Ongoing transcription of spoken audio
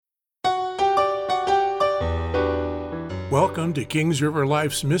Welcome to Kings River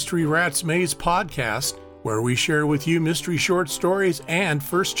Life's Mystery Rats Maze podcast, where we share with you mystery short stories and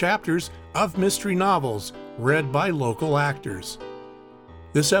first chapters of mystery novels read by local actors.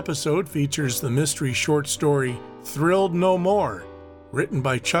 This episode features the mystery short story Thrilled No More, written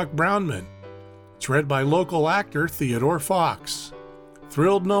by Chuck Brownman. It's read by local actor Theodore Fox.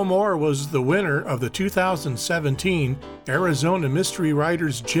 Thrilled No More was the winner of the 2017 Arizona Mystery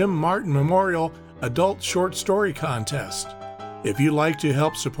Writers Jim Martin Memorial Adult Short Story Contest. If you'd like to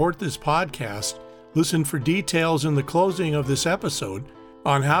help support this podcast, listen for details in the closing of this episode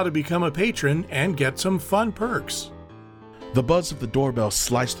on how to become a patron and get some fun perks. The buzz of the doorbell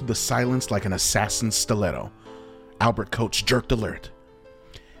sliced through the silence like an assassin's stiletto. Albert Coates jerked alert.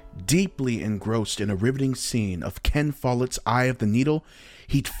 Deeply engrossed in a riveting scene of Ken Follett's Eye of the Needle,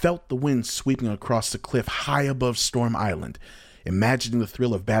 he'd felt the wind sweeping across the cliff high above Storm Island, imagining the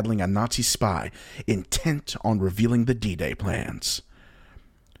thrill of battling a Nazi spy intent on revealing the D-Day plans.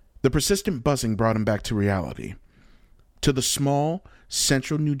 The persistent buzzing brought him back to reality, to the small,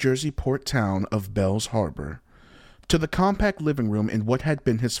 central New Jersey port town of Bells Harbor, to the compact living room in what had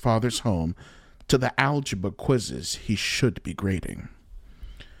been his father's home, to the algebra quizzes he should be grading.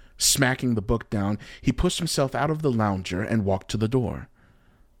 Smacking the book down, he pushed himself out of the lounger and walked to the door.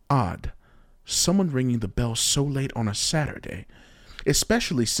 Odd. Someone ringing the bell so late on a Saturday,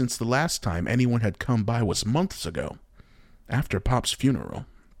 especially since the last time anyone had come by was months ago, after Pop's funeral.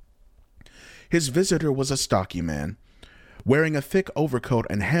 His visitor was a stocky man. Wearing a thick overcoat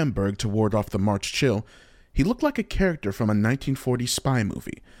and Hamburg to ward off the March chill, he looked like a character from a 1940 spy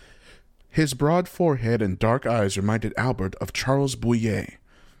movie. His broad forehead and dark eyes reminded Albert of Charles Bouillet,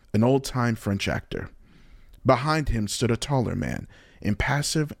 an old-time French actor. Behind him stood a taller man,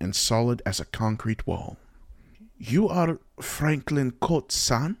 impassive and solid as a concrete wall. "You are Franklin Coates'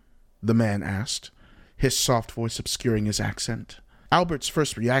 son?" the man asked, his soft voice obscuring his accent. Albert's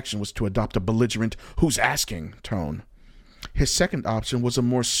first reaction was to adopt a belligerent, "Who's asking?" tone. His second option was a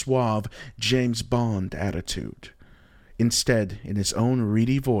more suave, James Bond attitude. Instead, in his own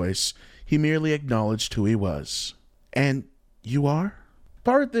reedy voice, he merely acknowledged who he was. "And you are?"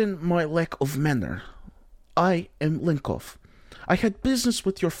 "Pardon my lack of manner. I am Linkoff. I had business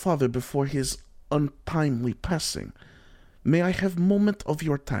with your father before his untimely passing. May I have a moment of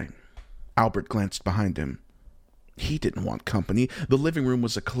your time?" Albert glanced behind him. He didn't want company. The living room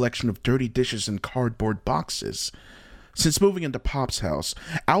was a collection of dirty dishes and cardboard boxes. Since moving into Pop's house,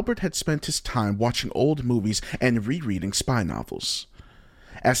 Albert had spent his time watching old movies and rereading spy novels.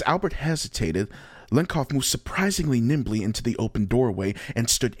 As Albert hesitated, Linkoff moved surprisingly nimbly into the open doorway and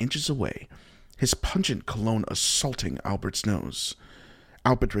stood inches away, his pungent cologne assaulting Albert's nose.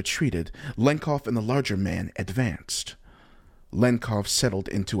 Albert retreated. Linkoff and the larger man advanced. Linkoff settled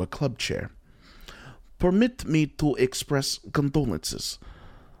into a club chair. "Permit me to express condolences,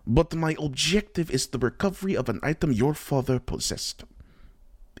 but my objective is the recovery of an item your father possessed.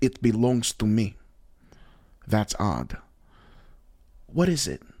 It belongs to me." "That's odd." "What is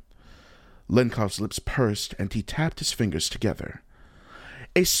it?" Linkoff's lips pursed and he tapped his fingers together.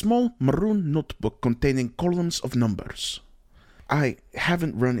 "A small maroon notebook containing columns of numbers." "I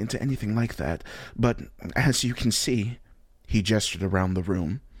haven't run into anything like that, but as you can see," he gestured around the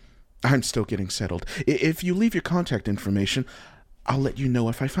room, "I'm still getting settled. If you leave your contact information, I'll let you know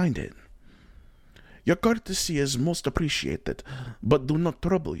if I find it." "Your courtesy is most appreciated, but do not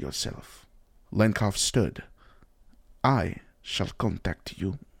trouble yourself." Linkoff stood. "I shall contact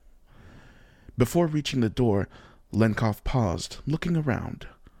you." Before reaching the door, Linkoff paused, looking around.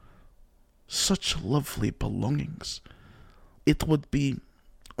 Such lovely belongings. It would be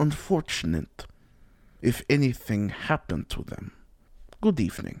unfortunate if anything happened to them. Good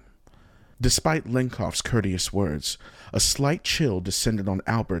evening. Despite Linkoff's courteous words, a slight chill descended on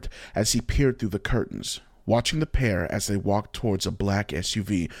Albert as he peered through the curtains, watching the pair as they walked towards a black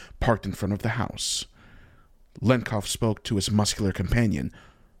SUV parked in front of the house. Linkoff spoke to his muscular companion,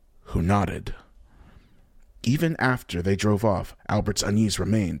 who nodded. Even after they drove off, Albert's unease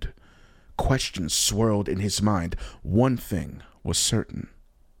remained. Questions swirled in his mind. One thing was certain.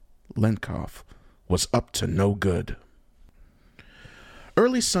 Linkoff was up to no good.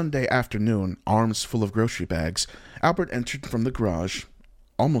 Early Sunday afternoon, arms full of grocery bags, Albert entered from the garage,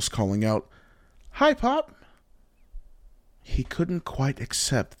 almost calling out, "Hi, Pop!" He couldn't quite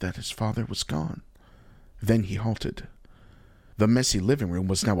accept that his father was gone. Then he halted. The messy living room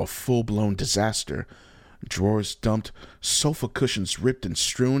was now a full-blown disaster. Drawers dumped, sofa cushions ripped and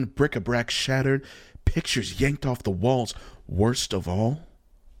strewn, bric-a-brac shattered, pictures yanked off the walls. Worst of all,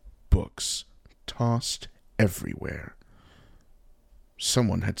 books tossed everywhere.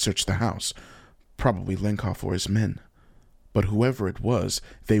 Someone had searched the house, probably Linkoff or his men. But whoever it was,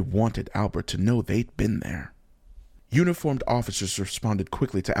 they wanted Albert to know they'd been there. Uniformed officers responded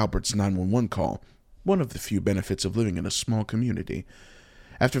quickly to Albert's 911 call, one of the few benefits of living in a small community.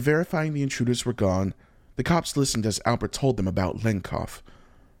 After verifying the intruders were gone, the cops listened as Albert told them about Lenkov.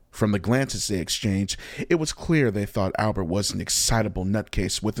 From the glances they exchanged, it was clear they thought Albert was an excitable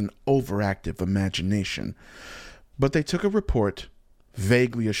nutcase with an overactive imagination. But they took a report,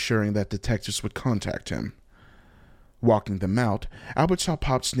 vaguely assuring that detectives would contact him. Walking them out, Albert saw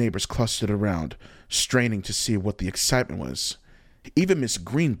Pop's neighbors clustered around, straining to see what the excitement was. Even Miss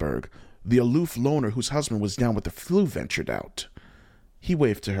Greenberg, the aloof loner whose husband was down with the flu, ventured out. He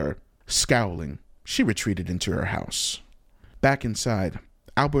waved to her. Scowling, she retreated into her house. Back inside,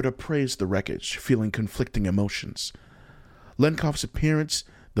 Albert appraised the wreckage, feeling conflicting emotions. Lenkov's appearance,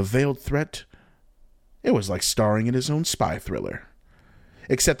 the veiled threat, it was like starring in his own spy thriller.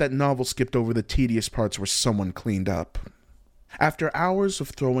 Except that novel skipped over the tedious parts where someone cleaned up. After hours of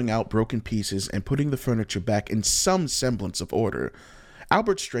throwing out broken pieces and putting the furniture back in some semblance of order,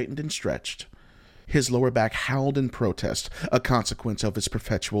 Albert straightened and stretched. His lower back howled in protest, a consequence of his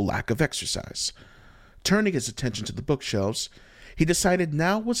perpetual lack of exercise. Turning his attention to the bookshelves, he decided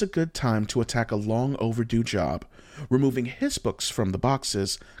now was a good time to attack a long overdue job, removing his books from the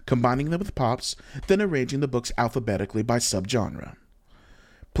boxes, combining them with Pop's, then arranging the books alphabetically by subgenre.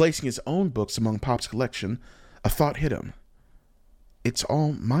 Placing his own books among Pop's collection, a thought hit him. It's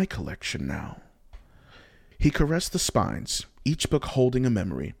all my collection now. He caressed the spines, each book holding a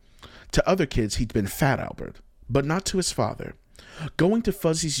memory. To other kids, he'd been Fat Albert, but not to his father. Going to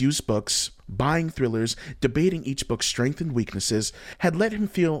Fuzzy's used books, buying thrillers, debating each book's strengths and weaknesses had let him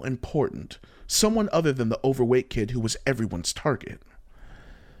feel important, someone other than the overweight kid who was everyone's target.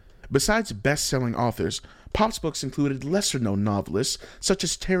 Besides best-selling authors, Pop's books included lesser-known novelists such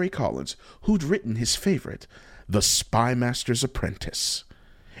as Terry Collins, who'd written his favorite, The Spy Master's Apprentice,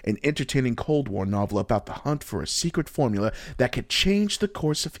 an entertaining Cold War novel about the hunt for a secret formula that could change the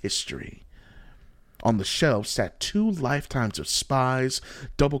course of history. On the shelves sat 2 lifetimes of spies,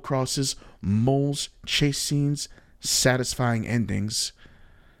 double-crosses, moles, chase scenes, satisfying endings.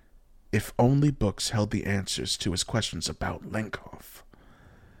 If only books held the answers to his questions about Lenkov.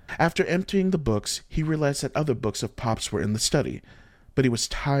 After emptying the books, he realized that other books of Pop's were in the study, but he was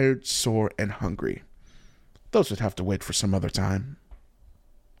tired, sore, and hungry. Those would have to wait for some other time.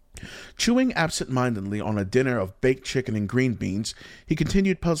 Chewing absent-mindedly on a dinner of baked chicken and green beans, he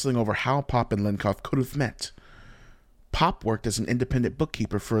continued puzzling over how Pop and Lenkov could have met. Pop worked as an independent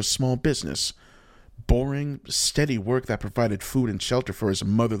bookkeeper for a small business. Boring, steady work that provided food and shelter for his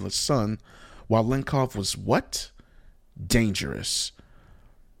motherless son, while Lenkov was what? Dangerous.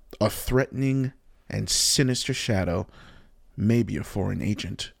 A threatening and sinister shadow, maybe a foreign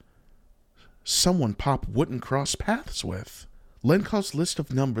agent. Someone Pop wouldn't cross paths with. Lenkov's list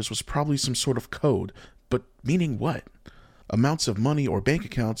of numbers was probably some sort of code, but meaning what? Amounts of money or bank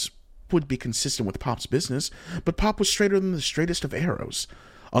accounts would be consistent with Pop's business, but Pop was straighter than the straightest of arrows.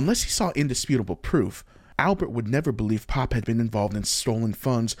 Unless he saw indisputable proof, Albert would never believe Pop had been involved in stolen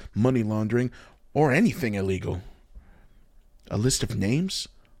funds, money laundering, or anything illegal. A list of names?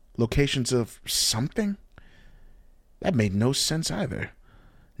 Locations of something? That made no sense either.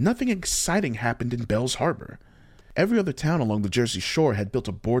 Nothing exciting happened in Bell's Harbor. Every other town along the Jersey Shore had built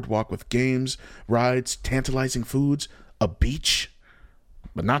a boardwalk with games, rides, tantalizing foods, a beach.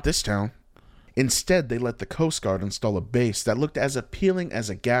 But not this town. Instead, they let the Coast Guard install a base that looked as appealing as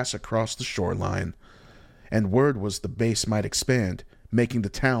a gas across the shoreline. And word was the base might expand, making the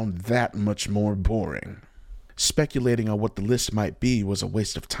town that much more boring. Speculating on what the list might be was a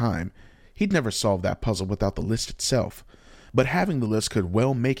waste of time. He'd never solve that puzzle without the list itself. But having the list could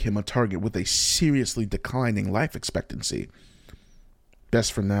well make him a target with a seriously declining life expectancy.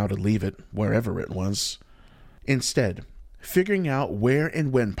 Best for now to leave it wherever it was. Instead, figuring out where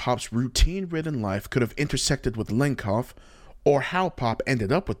and when Pop's routine-ridden life could have intersected with Lenkov, or how Pop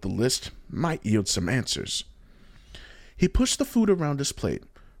ended up with the list, might yield some answers. He pushed the food around his plate,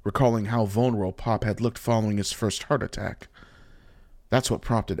 recalling how vulnerable Pop had looked following his first heart attack. That's what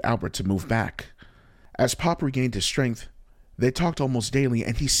prompted Albert to move back. As Pop regained his strength, they talked almost daily,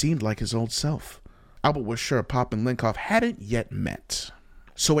 and he seemed like his old self. Albert was sure Pop and Lenkov hadn't yet met,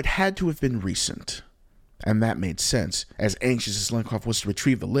 so it had to have been recent. And that made sense. As anxious as Lenkov was to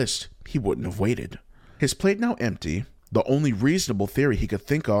retrieve the list, he wouldn't have waited. His plate now empty, the only reasonable theory he could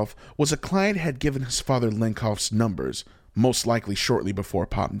think of was a client had given his father Lenkov's numbers, most likely shortly before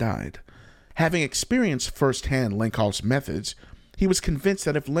Pop died. Having experienced firsthand Lenkov's methods, he was convinced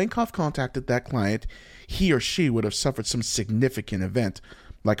that if Lenkov contacted that client, he or she would have suffered some significant event,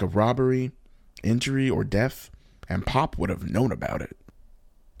 like a robbery, injury, or death, and Pop would have known about it.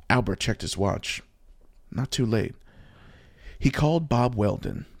 Albert checked his watch. Not too late. He called Bob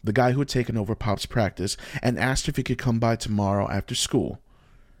Weldon, the guy who had taken over Pop's practice, and asked if he could come by tomorrow after school.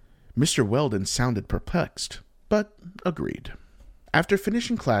 Mr. Weldon sounded perplexed, but agreed. After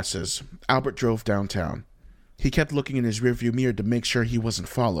finishing classes, Albert drove downtown. He kept looking in his rearview mirror to make sure he wasn't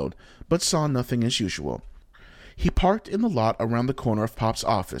followed, but saw nothing as usual. He parked in the lot around the corner of Pop's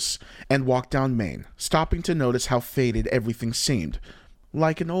office and walked down Main, stopping to notice how faded everything seemed,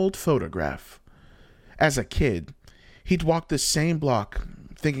 like an old photograph. As a kid, he'd walked the same block,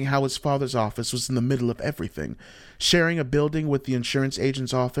 thinking how his father's office was in the middle of everything, sharing a building with the insurance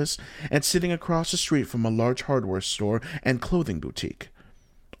agent's office and sitting across the street from a large hardware store and clothing boutique.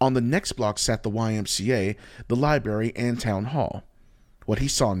 On the next block sat the YMCA, the library, and town hall. What he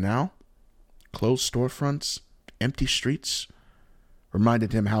saw now, closed storefronts, empty streets,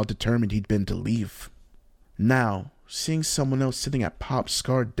 reminded him how determined he'd been to leave. Now, seeing someone else sitting at Pop's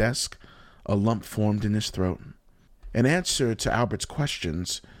scarred desk, a lump formed in his throat. In answer to Albert's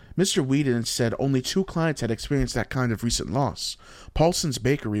questions, Mr. Whedon said only 2 clients had experienced that kind of recent loss. Paulson's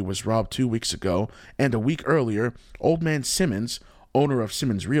Bakery was robbed 2 weeks ago, and a week earlier, Old Man Simmons, owner of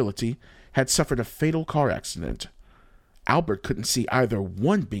Simmons Realty, had suffered a fatal car accident. Albert couldn't see either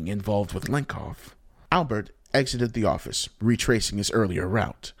one being involved with Lenkoff. Albert exited the office, retracing his earlier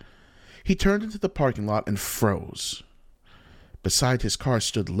route. He turned into the parking lot and froze. Beside his car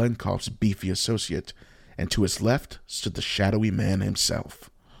stood Lenkoff's beefy associate, and to his left stood the shadowy man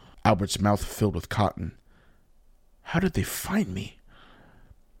himself. Albert's mouth filled with cotton. How did they find me?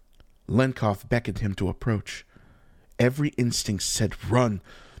 Lenkoff beckoned him to approach. Every instinct said run,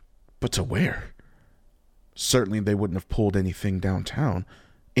 but to where? Certainly they wouldn't have pulled anything downtown,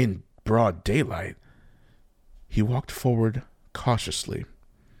 in broad daylight. He walked forward cautiously.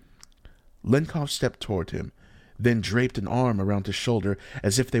 Lenkoff stepped toward him, then draped an arm around his shoulder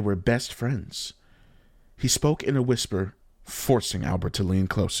as if they were best friends. He spoke in a whisper, forcing Albert to lean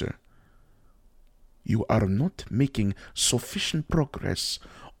closer. You are not making sufficient progress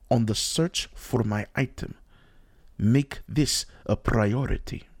on the search for my item. Make this a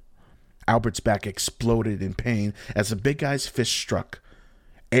priority. Albert's back exploded in pain as the big guy's fist struck.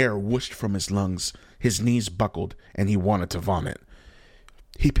 Air whooshed from his lungs, his knees buckled, and he wanted to vomit.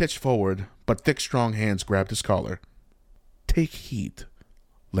 He pitched forward, but thick, strong hands grabbed his collar. Take heed,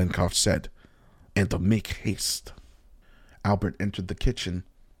 Lenkoff said, and make haste. Albert entered the kitchen,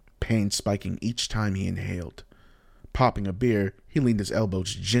 pain spiking each time he inhaled. Popping a beer, he leaned his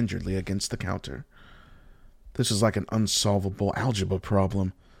elbows gingerly against the counter. This was like an unsolvable algebra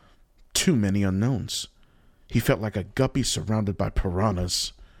problem. Too many unknowns. He felt like a guppy surrounded by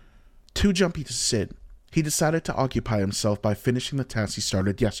piranhas. Too jumpy to sit, he decided to occupy himself by finishing the task he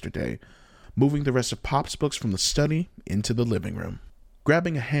started yesterday, moving the rest of Pop's books from the study into the living room.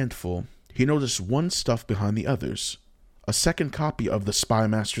 Grabbing a handful, he noticed one stuffed behind the others, a second copy of The Spy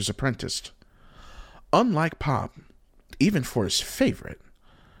Master's Apprentice. Unlike Pop, even for his favorite,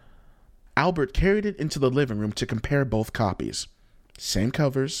 Albert carried it into the living room to compare both copies. Same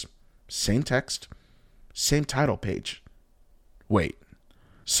covers, same text, same title page. Wait,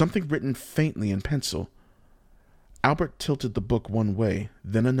 something written faintly in pencil. Albert tilted the book one way,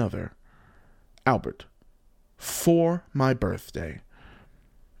 then another. Albert, for my birthday.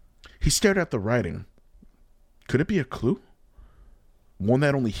 He stared at the writing. Could it be a clue? One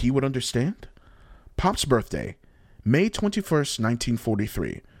that only he would understand? Pop's birthday, May 21st,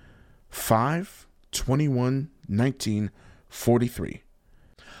 1943. 5/21/1943.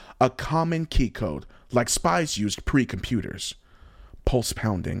 A common key code, like spies used pre-computers. Pulse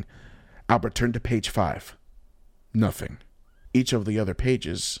pounding, Albert turned to page 5. Nothing. Each of the other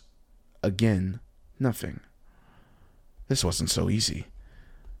pages, again, nothing. This wasn't so easy.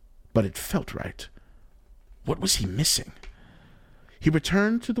 But it felt right. What was he missing? He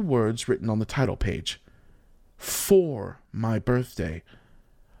returned to the words written on the title page. For my birthday.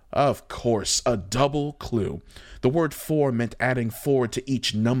 Of course, a double clue. The word for meant adding 4 to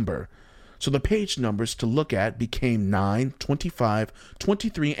each number. So the page numbers to look at became 9, 25,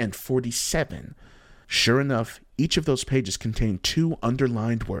 23, and 47. Sure enough, each of those pages contained 2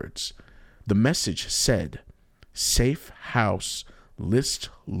 underlined words. The message said, Safe House, List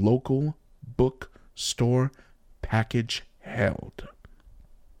Local Book Store Package Held.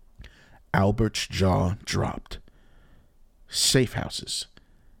 Albert's jaw dropped. Safe houses.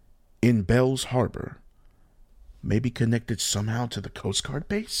 In Bell's Harbor. Maybe connected somehow to the Coast Guard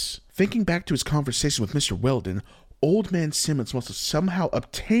base? Thinking back to his conversation with Mr. Weldon, Old Man Simmons must have somehow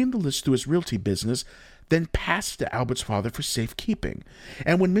obtained the list through his realty business, then passed it to Albert's father for safekeeping.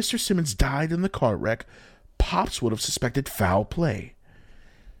 And when Mr. Simmons died in the car wreck, Pops would have suspected foul play.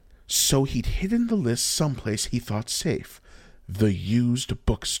 So he'd hidden the list someplace he thought safe, the used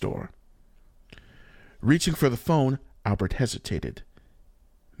bookstore. Reaching for the phone, Albert hesitated.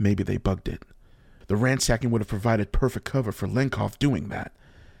 Maybe they bugged it. The ransacking would have provided perfect cover for Lenkoff doing that,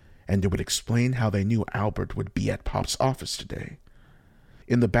 and it would explain how they knew Albert would be at Pop's office today.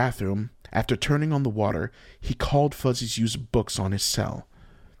 In the bathroom, after turning on the water, he called Fuzzy's used books on his cell.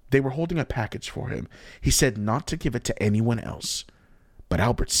 They were holding a package for him. He said not to give it to anyone else. But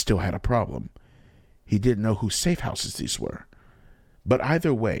Albert still had a problem. He didn't know whose safe houses these were. But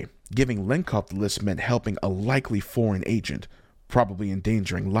either way, giving Lenkoff the list meant helping a likely foreign agent, probably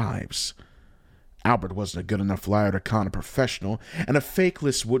endangering lives. Albert wasn't a good enough liar to con a professional, and a fake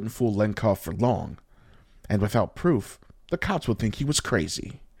list wouldn't fool Lenkoff for long. And without proof, the cops would think he was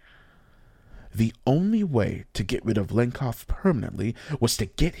crazy. The only way to get rid of Lenkoff permanently was to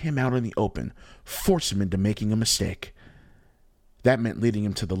get him out in the open, force him into making a mistake. That meant leading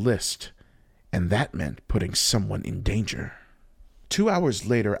him to the list, and that meant putting someone in danger. 2 hours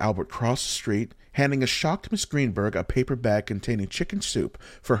later, Albert crossed the street, handing a shocked Miss Greenberg a paper bag containing chicken soup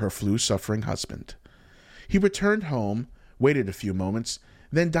for her flu-suffering husband. He returned home, waited a few moments,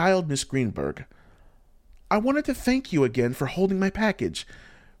 then dialed Miss Greenberg. "I wanted to thank you again for holding my package.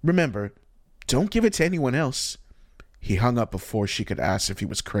 Remember, don't give it to anyone else." He hung up before she could ask if he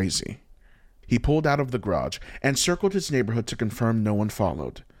was crazy. He pulled out of the garage and circled his neighborhood to confirm no one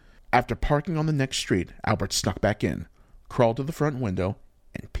followed. After parking on the next street, Albert snuck back in, crawled to the front window,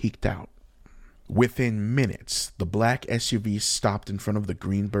 and peeked out. Within minutes, the black SUV stopped in front of the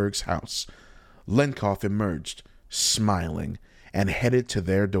Greenbergs' house. Lenkoff emerged, smiling, and headed to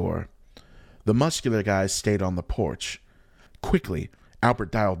their door. The muscular guys stayed on the porch. Quickly,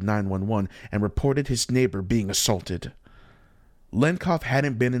 Albert dialed 911 and reported his neighbor being assaulted. Lenkoff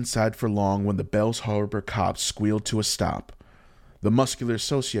hadn't been inside for long when the Bells Harbor cops squealed to a stop. The muscular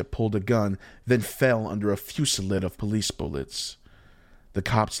associate pulled a gun, then fell under a fusillade of police bullets. The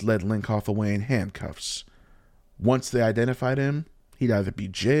cops led Lenkoff away in handcuffs. Once they identified him, he'd either be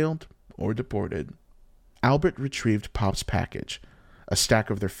jailed or deported. Albert retrieved Pop's package, a stack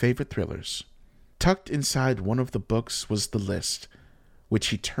of their favorite thrillers. Tucked inside one of the books was the list, which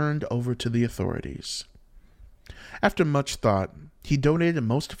he turned over to the authorities. After much thought, he donated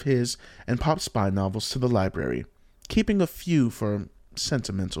most of his and Pop's spy novels to the library, keeping a few for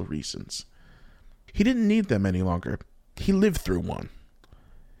sentimental reasons. He didn't need them any longer. He lived through one.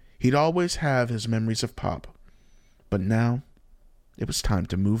 He'd always have his memories of Pop, but now it was time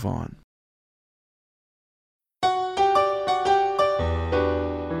to move on.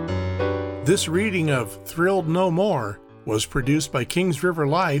 This reading of Thrilled No More was produced by Kings River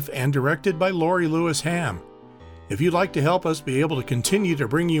Life and directed by Lori Lewis Ham. If you'd like to help us be able to continue to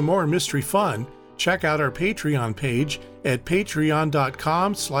bring you more mystery fun, check out our Patreon page at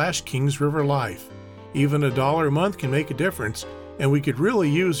patreon.com/KingsRiverLife. Even $1 a month can make a difference, and we could really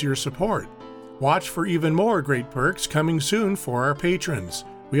use your support. Watch for even more great perks coming soon for our patrons.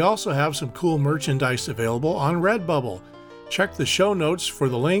 We also have some cool merchandise available on Redbubble. Check the show notes for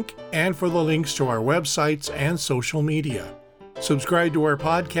the link and for the links to our websites and social media. Subscribe to our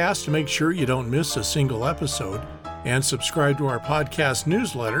podcast to make sure you don't miss a single episode, and subscribe to our podcast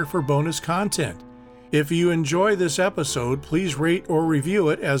newsletter for bonus content. If you enjoy this episode, please rate or review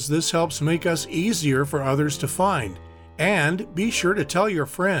it, as this helps make us easier for others to find. And be sure to tell your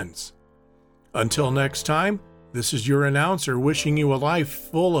friends. Until next time, this is your announcer wishing you a life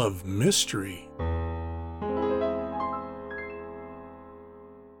full of mystery.